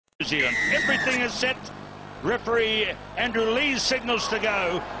New Zealand. Everything is set. Referee Andrew Lee signals to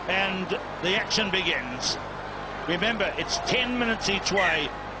go, and the action begins. Remember, it's 10 minutes each way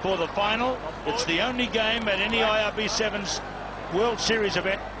for the final. It's the only game at any IRB Sevens World Series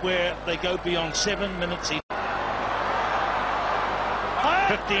event where they go beyond 7 minutes each.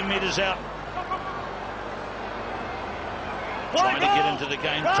 15 metres out. Trying to get into the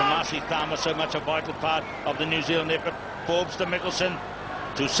game. Tomasi Tama, so much a vital part of the New Zealand effort. Forbes to Mickelson.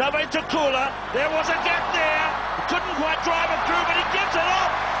 To Save Takula. There was a gap there. He couldn't quite drive it through, but he gives it off.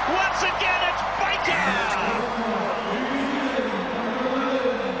 Once again, it's Baker.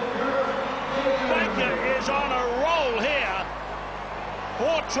 Baker is on a roll here.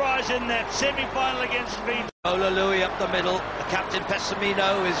 4 tries in that semi-final against Fiji. Olalui up the middle. The captain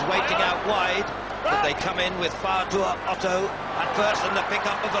Pessamino is waiting out wide, but they come in with Fa'atua Otto at first, and the pick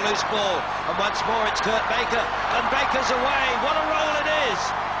up of the loose ball. And once more it's Kurt Baker, and Baker's away. What a roll it is!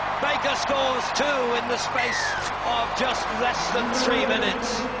 Baker scores 2 in the space of just less than 3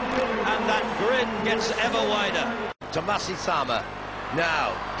 minutes, and that grin gets ever wider. Tomasi Tama.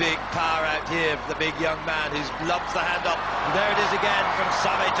 Now, big power out here for the big young man who loves the hand-up. And there it is again from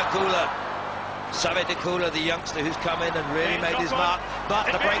Save Takula. Save Takula, the youngster who's come in and really made his mark. But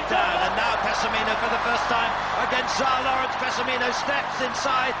the breakdown, and now Pessamino for the first time against Tsar Lawrence. Pessamino steps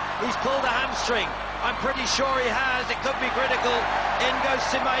inside. He's pulled a hamstring. I'm pretty sure he has. It could be critical. In goes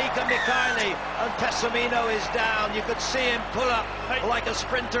Simaika Mikaeli, and Pessamino is down. You could see him pull up like a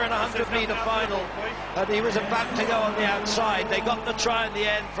sprinter in a 100-metre final, and he was about to go on the outside. They got the try in the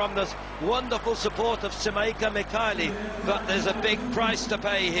end from the wonderful support of Simaika Mikaeli, but there's a big price to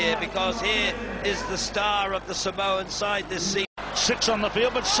pay here, because here is the star of the Samoan side this season. 6 on the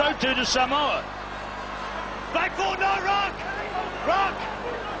field, but so too to Samoa. Back four, no, rock! Rock!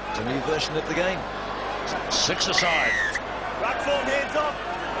 It's a new version of the game. 6 aside. Rock forward, hands off.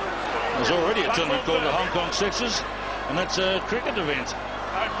 There's already a tournament called the Hong Kong Sixers, and that's a cricket event.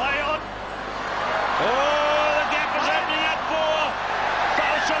 Don't play on. Oh, the gap is opening up for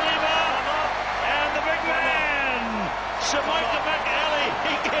Fa'asalima, and the big man, Simaika Mikaeli,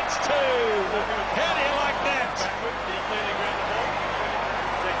 he gets 2. How do you like that?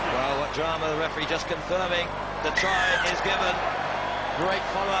 Well, what drama, the referee just confirming the try is given. Great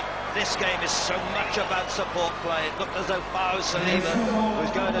follow-up. This game is so much about support play. It looked as though Fa'asalima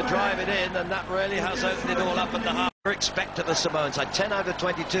was going to drive it in, and that really has opened it all up at the half. Expect of the Samoans side. 10 out of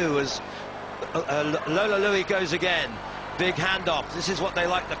 22 as Olalui goes again. Big handoff. This is what they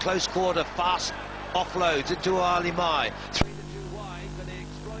like, the close quarter, fast offloads into Ali Mai. 3-2 wide, but he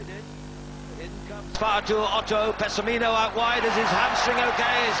exploited. In comes Fa'atua Otto. Pessamino out wide. Is his hamstring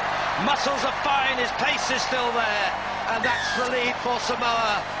okay? His muscles are fine. His pace is still there. And that's the lead for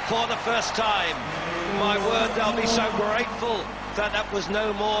Samoa for the first time. My word, they'll be so grateful that that was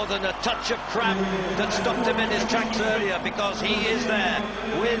no more than a touch of cramp that stopped him in his tracks earlier, because he is there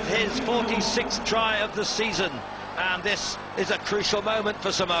with his 46th try of the season. And this is a crucial moment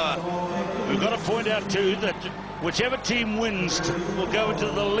for Samoa. We've got to point out too that whichever team wins will go into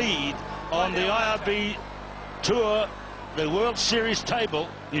the lead on the IRB Tour, the World Series table.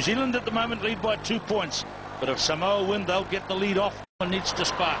 New Zealand at the moment lead by 2 points. But if Samoa win, they'll get the lead off. Someone needs to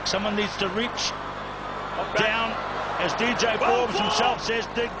spark. Someone needs to reach down, as DJ Forbes himself says,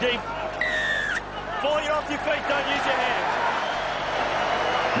 dig deep. Ball, you're off your feet, don't use your hands.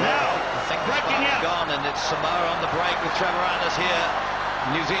 Now, I think breaking out. Gone, and it's Samoa on the break with Trevor Annas here.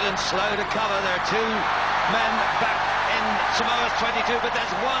 New Zealand slow to cover. There are 2 men back in Samoa's 22, but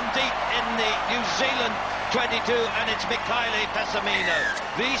there's 1 deep in the New Zealand 22, and it's Mikaeli Pessamino.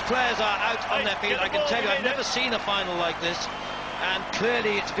 These players are out on their feet. I can tell you, I've never seen a final like this, and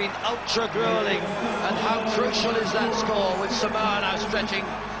clearly it's been ultra grueling. And how crucial is that score, with Samoa now stretching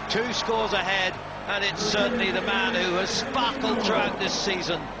 2 scores ahead, and it's certainly the man who has sparkled throughout this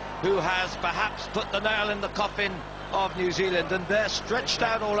season, who has perhaps put the nail in the coffin of New Zealand. And they're stretched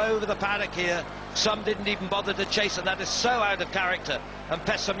out all over the paddock here. Some didn't even bother to chase, and that is so out of character. And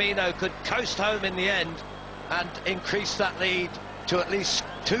Pessamino could coast home in the end and increase that lead to at least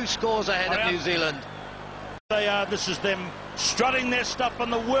 2 scores ahead of New Zealand. They are. This is them strutting their stuff on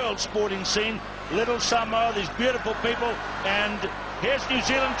the world sporting scene. Little Samoa, these beautiful people, and here's New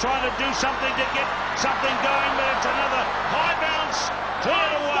Zealand trying to do something to get something going, but it's another high bounce,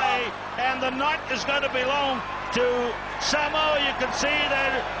 cleared away, and the night is going to belong to Samoa. You can see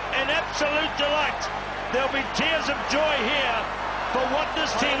they're in absolute delight. There'll be tears of joy here for what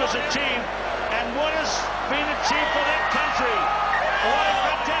this team has achieved and what has been achieved for that country. What a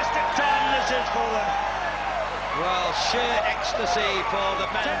fantastic time this is for them. Well, sheer ecstasy for the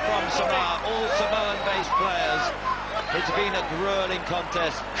men from Samoa, all Samoan-based players. It's been a grueling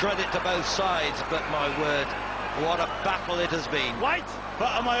contest. Credit to both sides, but my word, what a battle it has been. Wait!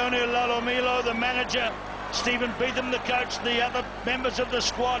 Fa'amaoni Lalomilo, the manager, Stephen Beetham, the coach, the other members of the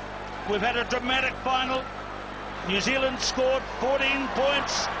squad. We've had a dramatic final. New Zealand scored 14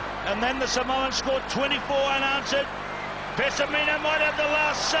 points, and then the Samoans scored 24 unanswered. Pessamino might have the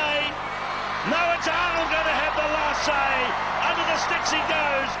last say. No, it's Arnold going to have the last say. Under the sticks he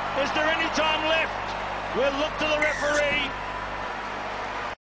goes. Is there any time left? We'll look to the referee.